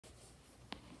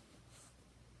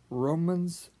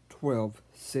Romans 12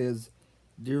 says,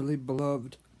 "Dearly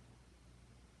beloved,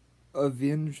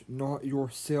 avenge not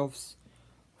yourselves,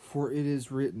 for it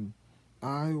is written,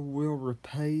 I will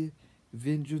repay,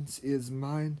 vengeance is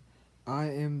mine, I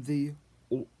am the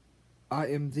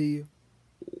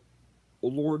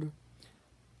Lord."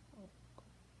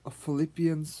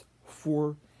 Philippians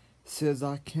 4 says,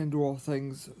 "I can do all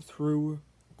things through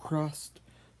Christ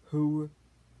who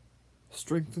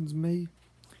strengthens me."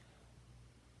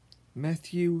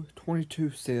 Matthew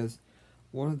 22 says,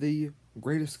 "One of the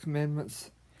greatest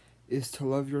commandments is to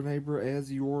love your neighbor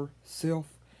as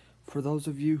yourself." For those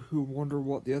of you who wonder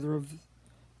what the other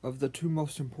of the two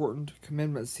most important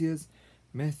commandments is,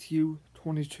 Matthew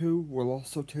 22 will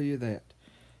also tell you that.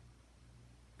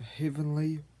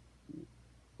 Heavenly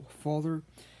Father,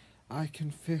 I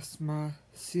confess my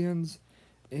sins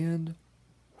and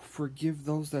forgive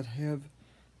those that have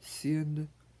sinned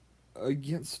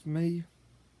against me.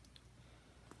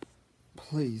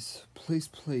 Please, please,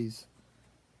 please,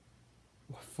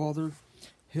 Father,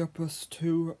 help us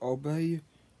to obey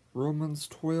Romans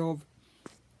 12,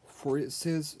 for it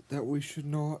says that we should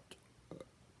not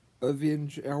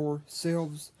avenge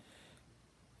ourselves.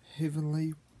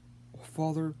 Heavenly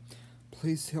Father,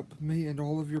 please help me and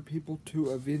all of your people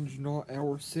to avenge not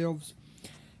ourselves.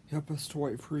 Help us to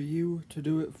wait for you to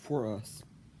do it for us.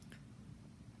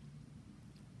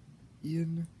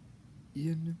 In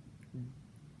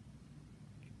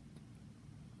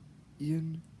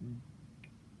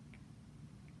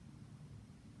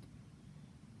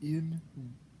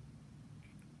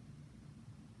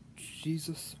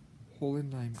Jesus' holy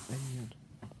name, amen.